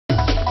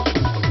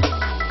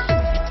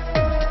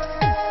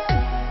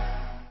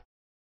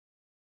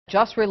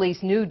just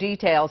released new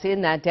details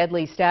in that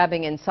deadly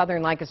stabbing in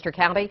southern Lancaster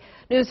County.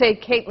 News 8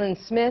 Caitlin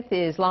Smith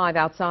is live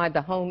outside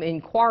the home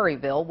in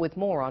Quarryville with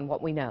more on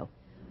what we know.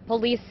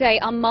 Police say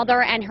a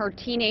mother and her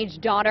teenage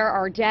daughter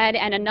are dead,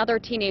 and another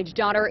teenage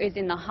daughter is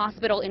in the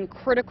hospital in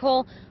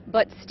critical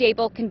but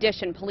stable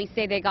condition. Police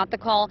say they got the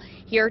call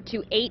here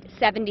to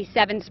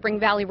 877 Spring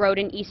Valley Road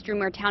in East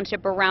Drumore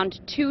Township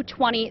around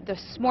 2:20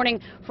 this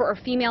morning for a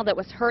female that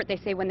was hurt. They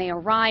say when they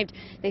arrived,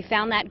 they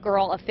found that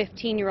girl, a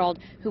 15-year-old,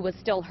 who was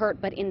still hurt,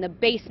 but in the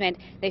basement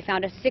they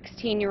found a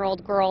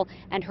 16-year-old girl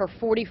and her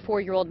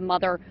 44-year-old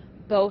mother,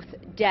 both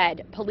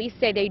dead. Police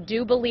say they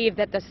do believe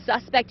that the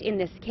suspect in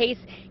this case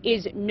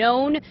is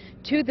known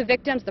to the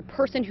victims. The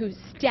person who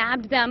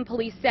stabbed them,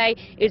 police say,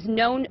 is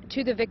known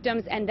to the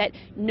victims, and that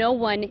no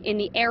one in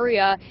the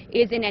area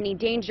is in any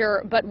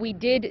danger. But we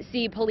did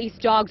see police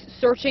dogs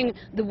searching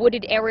the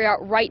wooded area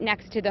right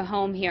next to the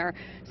home here.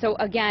 So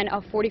again, a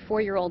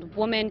 44-year-old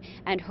woman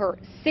and her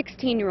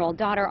 16-year-old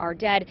daughter are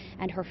dead,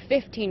 and her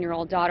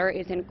 15-year-old daughter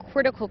is in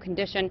critical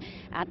condition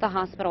at the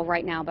hospital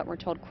right now, but we're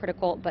told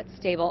critical but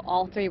stable.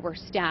 All three were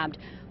stabbed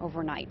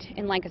overnight.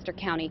 In Lancaster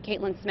County,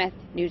 Caitlin Smith,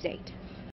 News 8.